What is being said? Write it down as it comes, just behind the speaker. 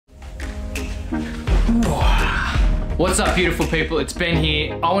What's up, beautiful people? It's Ben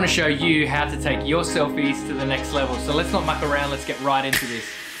here. I want to show you how to take your selfies to the next level. So let's not muck around, let's get right into this.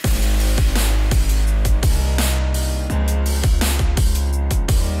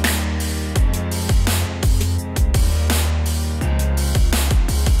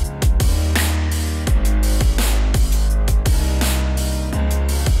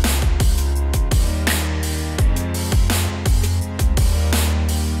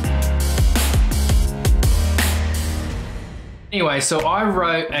 Anyway, so I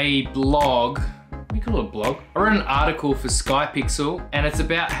wrote a blog, what do you call it, a blog? I wrote an article for SkyPixel and it's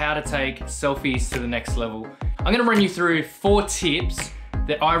about how to take selfies to the next level. I'm gonna run you through 4 tips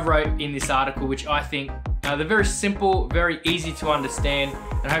that I wrote in this article, which I think they're very simple, very easy to understand,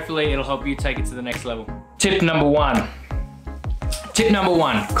 and hopefully it'll help you take it to the next level. Tip number one,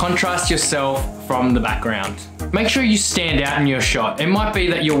 contrast yourself from the background. Make sure you stand out in your shot. It might be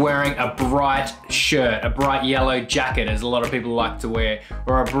that you're wearing a bright shirt, a bright yellow jacket, as a lot of people like to wear,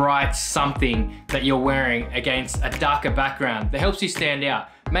 or a bright something that you're wearing against a darker background that helps you stand out.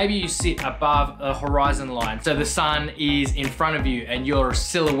 Maybe you sit above a horizon line, so the sun is in front of you and you're a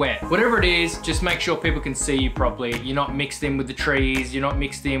silhouette. Whatever it is, just make sure people can see you properly. You're not mixed in with the trees, you're not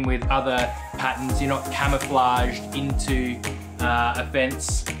mixed in with other patterns, you're not camouflaged into a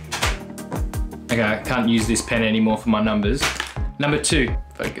fence. Okay, I can't use this pen anymore for my numbers. Number 2,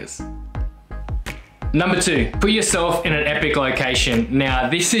 focus. Number 2, put yourself in an epic location. Now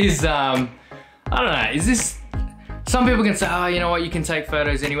this is, I don't know, is this, some people can say, oh, you know what, you can take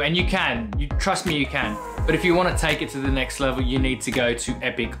photos anywhere, and you can, trust me, you can. But if you want to take it to the next level, you need to go to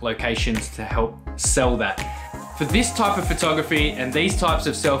epic locations to help sell that. For this type of photography and these types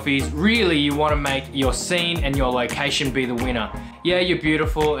of selfies, really you want to make your scene and your location be the winner. Yeah, you're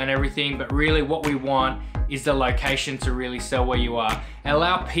beautiful and everything, but really what we want is the location to really sell where you are.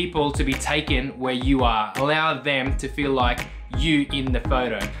 Allow people to be taken where you are. Allow them to feel like you in the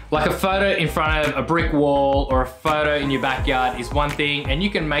photo. Like a photo in front of a brick wall or a photo in your backyard is one thing, and you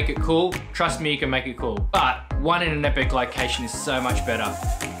can make it cool. Trust me, you can make it cool. But one in an epic location is so much better.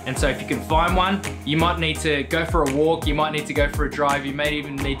 And so if you can find one, you might need to go for a walk, you might need to go for a drive, you may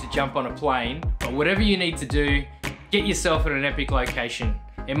even need to jump on a plane. But whatever you need to do, get yourself in an epic location.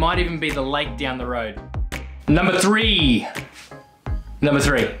 It might even be the lake down the road. Number 3.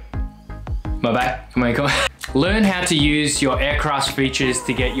 My back, am I cool? Learn how to use your aircraft features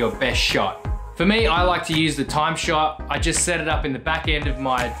to get your best shot. For me, I like to use the time shot. I just set it up in the back end of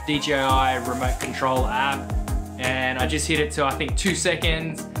my DJI remote control app, and I just hit it to, I think, 2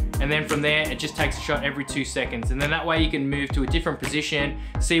 seconds. And then from there, it just takes a shot every 2 seconds. And then that way you can move to a different position,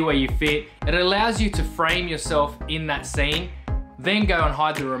 see where you fit. It allows you to frame yourself in that scene, then go and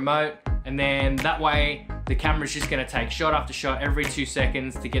hide the remote. And then that way, the camera's just gonna take shot after shot every 2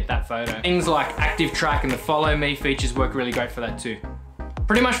 seconds to get that photo. Things like active track and the follow me features work really great for that too.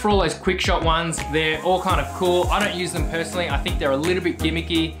 Pretty much for all those quick shot ones, they're all kind of cool. I don't use them personally. I think they're a little bit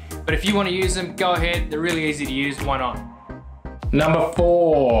gimmicky, but if you wanna use them, go ahead. They're really easy to use, why not? Number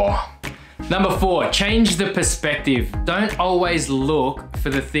 4, change the perspective. Don't always look for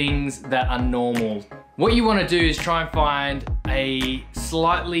the things that are normal. What you wanna do is try and find a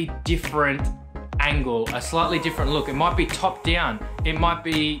slightly different angle, a slightly different look. It might be top down. It might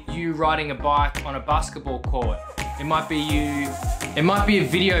be you riding a bike on a basketball court. It might be a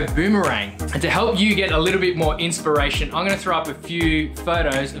video boomerang. And to help you get a little bit more inspiration, I'm gonna throw up a few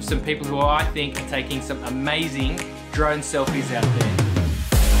photos of some people who I think are taking some amazing drone selfies out there.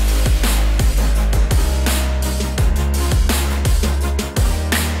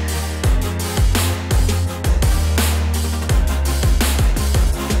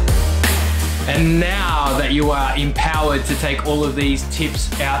 And now that you are empowered to take all of these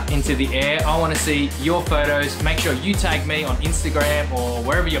tips out into the air, I want to see your photos. Make sure you tag me on Instagram or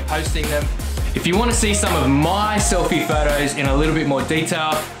wherever you're posting them. If you want to see some of my selfie photos in a little bit more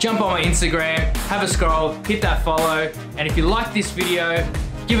detail, jump on my Instagram, have a scroll, hit that follow. And if you like this video,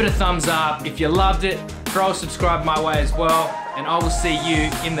 give it a thumbs up. If you loved it, throw a subscribe my way as well. And I will see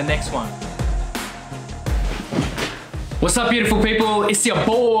you in the next one. What's up, beautiful people? It's your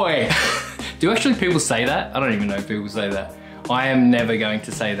boy. Do actually people say that? I don't even know if people say that. I am never going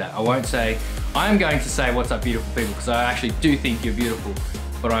to say that. I am going to say what's up, beautiful people, because I actually do think you're beautiful,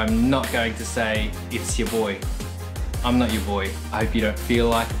 but I'm not going to say it's your boy. I'm not your boy. I hope you don't feel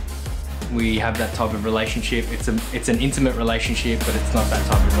like we have that type of relationship. It's an intimate relationship, but it's not that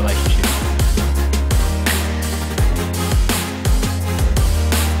type of relationship.